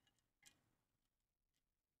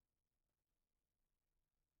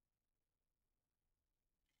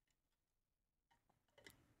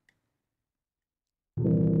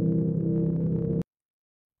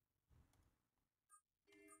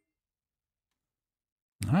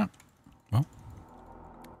 Alright. Well,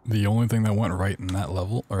 the only thing that went right in that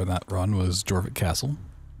level, or that run, was Jorvik Castle,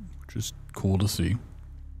 which is cool to see.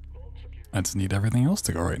 I just need everything else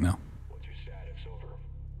to go right now. What's your status? Over.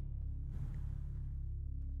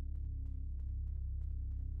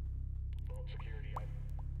 Vault security.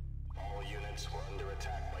 All units were under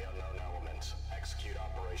attack by unknown elements. Execute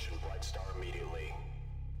Operation Bright Star immediately.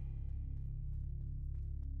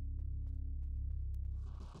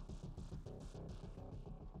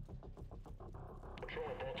 Patrol,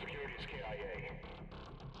 Vault security is KIA.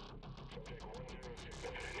 Subject 106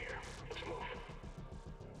 nothing in here. Let's move.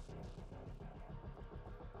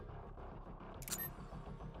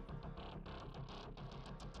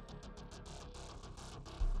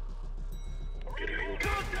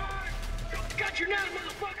 Got you now,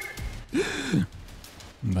 motherfucker!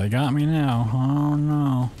 They got me now. Oh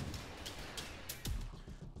no.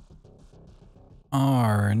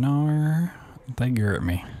 No. They got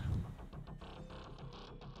me.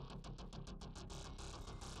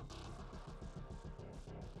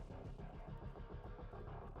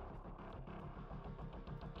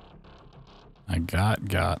 I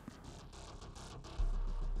got.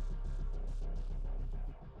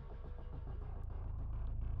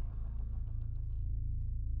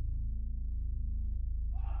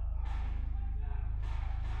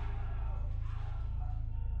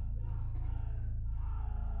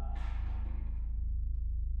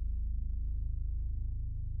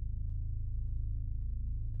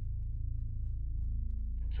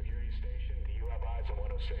 Security station, do you have eyes on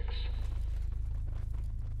 106?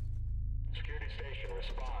 Security station,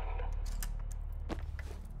 respond.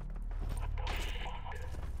 What the fuck?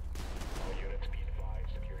 All units be advised,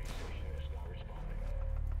 security station is not responding.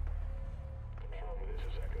 Control, this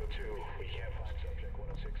is Echo 2. We can't find subject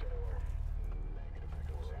 106 anywhere. Negative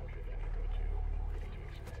Echo 7. Echo 2. We need to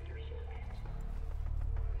expand your search.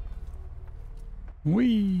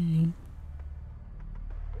 Wee.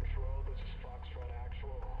 Control, this is Foxtrot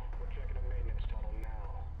Actual. We're checking a maintenance tunnel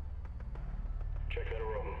now. Check that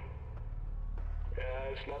room.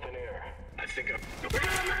 There's nothing here. I think I'm... We got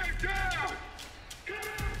a man down! Come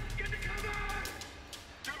on! Get the cover!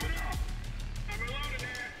 Jump it up! I'm alone in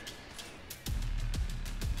here!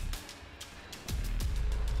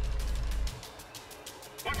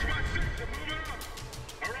 Watch my six, I'm moving up!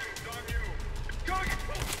 Alright, it's on you!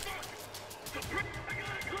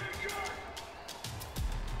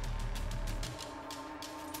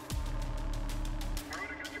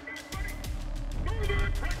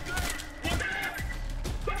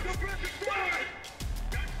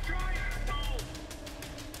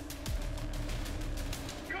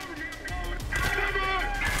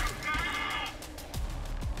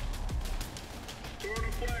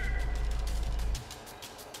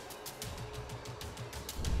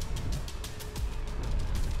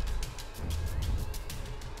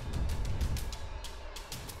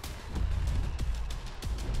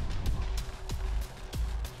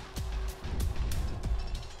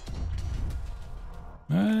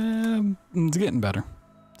 It's getting better.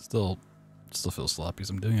 Still feels sloppy as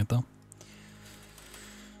I'm doing it though.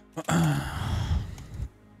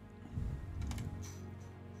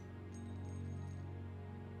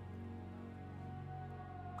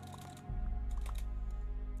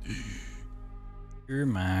 Oh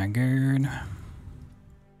my god.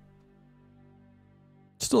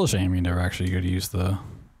 Still a shame you never actually get to use the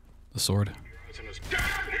sword.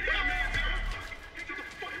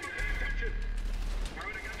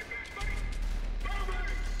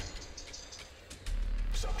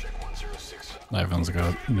 Ivan's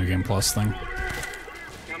got a New Game Plus thing.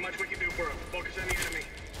 Not much we can do for him. Focus on the enemy.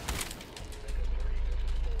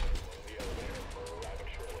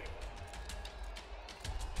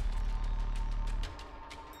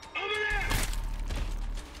 Over there!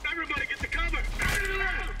 Everybody get the cover!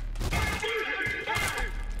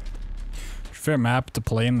 Fair map to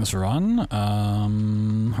play in this run.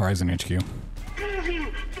 Horizon HQ.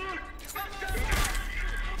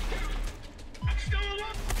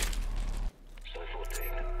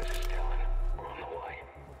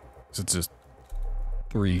 It's just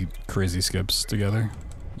 3 crazy skips together,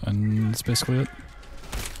 and that's basically it.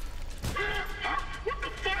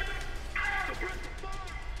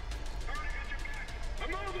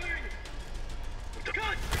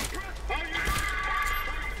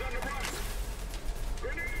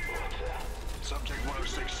 Subject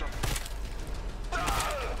 106.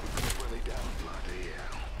 Really down, bloody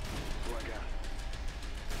hell.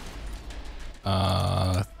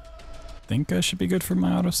 I think I should be good for my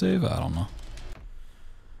autosave. I don't know.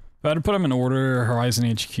 If I had to put them in order: Horizon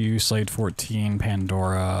HQ, Site 14,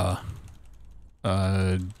 Pandora,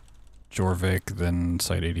 Jorvik, then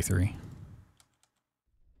Site 83.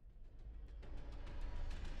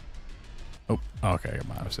 Oh, okay, I got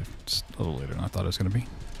my autosave. Just a little later than I thought it was going to be.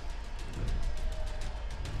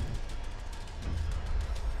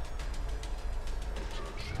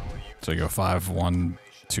 So you go 5, 1,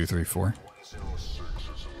 2, 3, 4.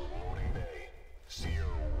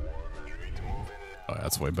 Oh, yeah,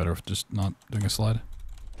 that's way better for just not doing a slide.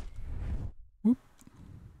 Whoop.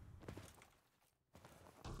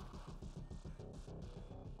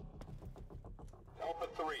 Alpha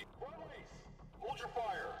 3. Hold your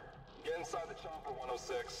fire. Get inside the chopper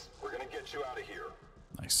 106. We're gonna get you out of here.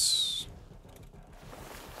 Nice.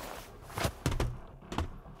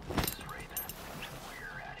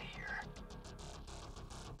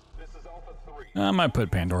 This is Alpha 3. I might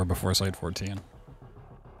put Pandora before Site 14.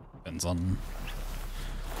 Depends on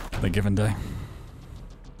the given day.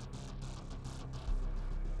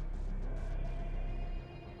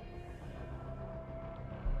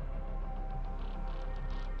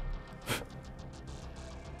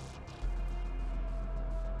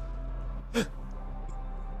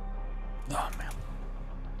 Oh man.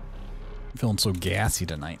 I'm feeling so gassy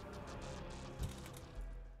tonight.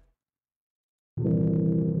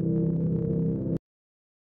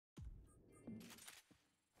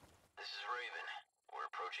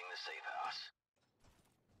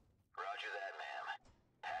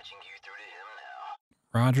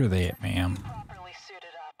 Roger that, ma'am. Properly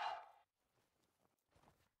suited up.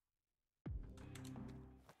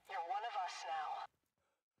 You're one of us now.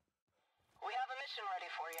 We have a mission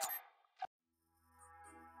ready for you.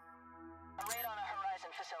 A raid on a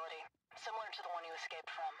Horizon facility, similar to the one you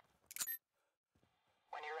escaped from.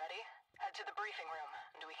 When you're ready, head to the briefing room,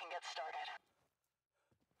 and we can get started.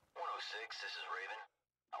 106, this is Raven.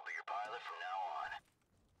 I'll be your pilot from now on.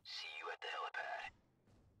 See you at the helipad.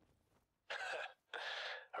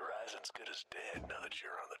 Horizon's good as dead now that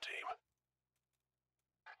you're on the team.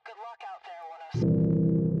 Good luck out there, 106.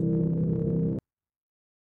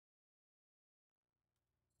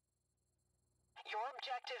 Your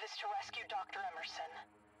objective is to rescue Dr. Emerson.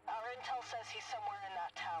 Our intel says he's somewhere in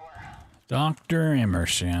that tower. Dr.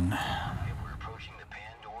 Emerson. We're approaching the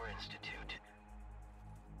Pandora Institute.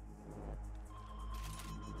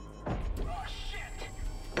 Oh shit!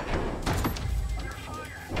 Under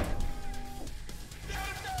fire! Shut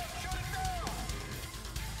it down! Shut it down!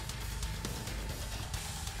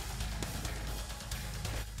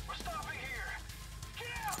 We're stopping here!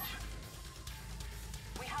 Get out!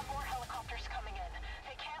 We have more helicopters coming in.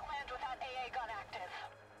 They can't land without AA gun active.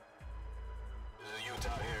 This is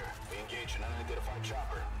Utah here. We engage an unidentified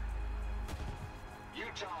chopper.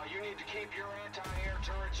 Utah, you need to keep your anti-air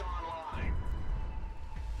turrets online.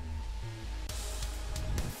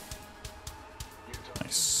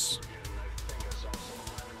 Nice.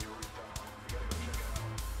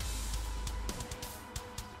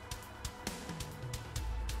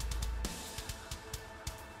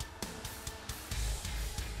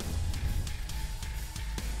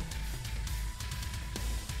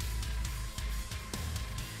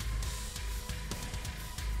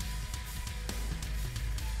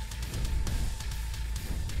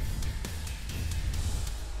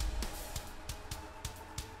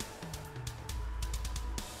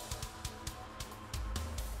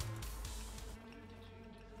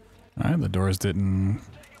 Alright, the doors didn't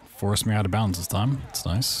force me out of bounds this time. It's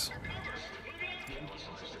nice.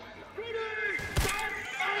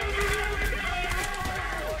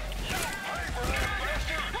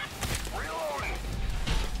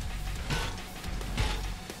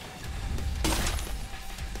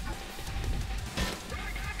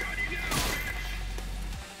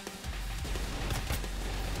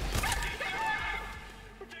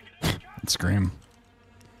 Scream.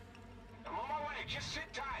 I'm on my way. Just sit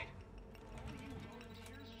tight.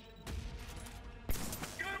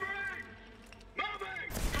 Covering! Moving!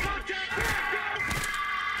 Contact!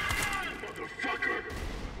 Motherfucker!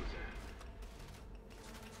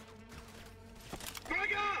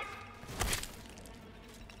 Back up!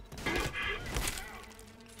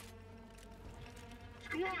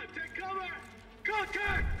 Squad, take cover!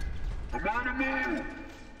 Contact! I'm on the move!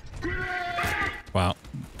 Grenade! Wow.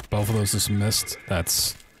 Both of those just missed.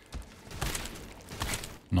 That's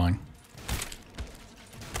annoying.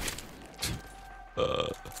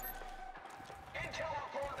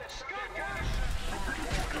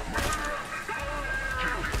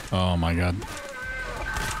 Oh my god.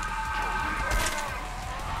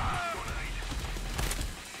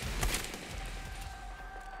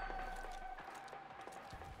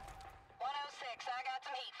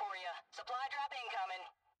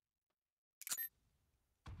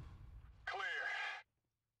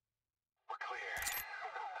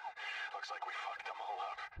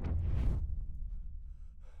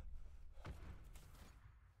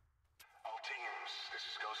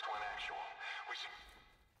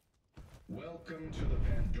 Welcome to the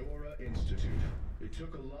Pandora Institute. It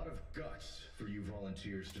took a lot of guts for you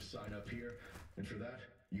volunteers to sign up here, and for that,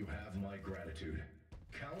 you have my gratitude.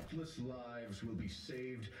 Countless lives will be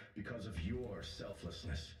saved because of your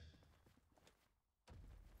selflessness.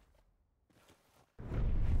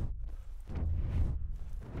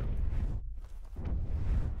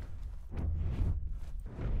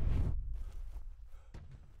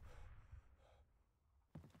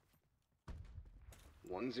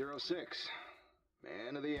 "106.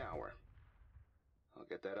 Man of the hour. I'll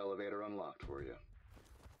get that elevator unlocked for you."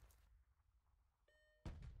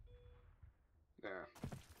 There.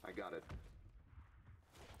 I got it.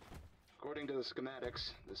 According to the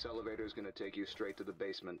schematics, this elevator is going to take you straight to the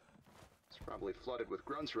basement. It's probably flooded with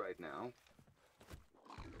grunts right now.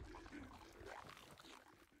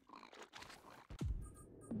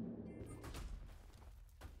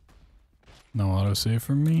 No autosave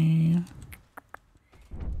for me.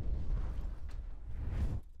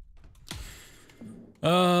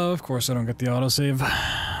 Of course I don't get the autosave.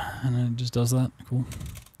 And it just does that. Cool.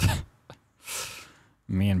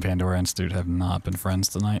 Me and Pandora Institute have not been friends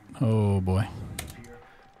tonight. Oh boy.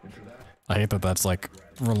 I hate that that's like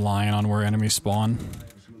relying on where enemies spawn.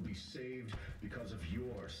 Lives will be saved because of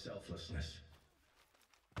your selflessness.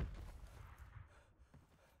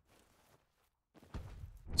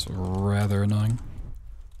 It's rather annoying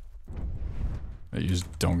that you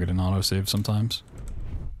just don't get an autosave sometimes.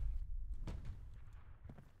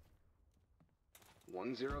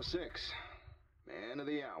 106. Man of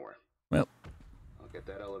the hour. Well, I'll get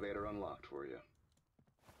that elevator unlocked for you.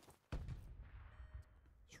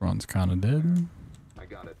 this run's kind of dead. I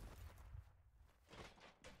got it.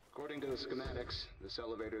 According to the schematics, this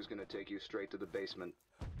elevator is going to take you straight to the basement.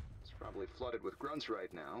 It's probably flooded with grunts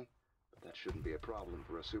right now, but that shouldn't be a problem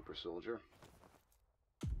for a super soldier.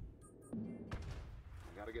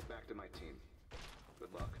 I gotta get back to my team.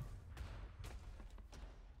 Good luck.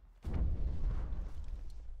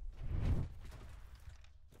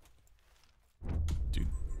 Dude.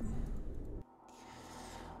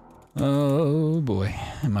 Oh boy,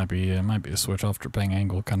 it might be a switch off dripping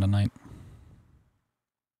angle kind of night.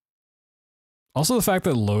 Also, the fact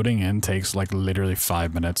that loading in takes like literally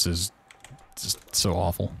 5 minutes is just so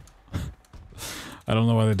awful. I don't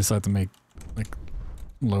know why they decide to make like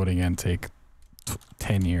loading in take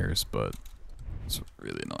 10 years, but it's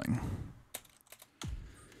really annoying.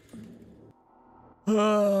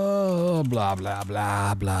 Oh, blah blah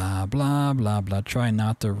blah blah blah blah blah. Try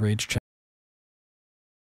not to rage chat.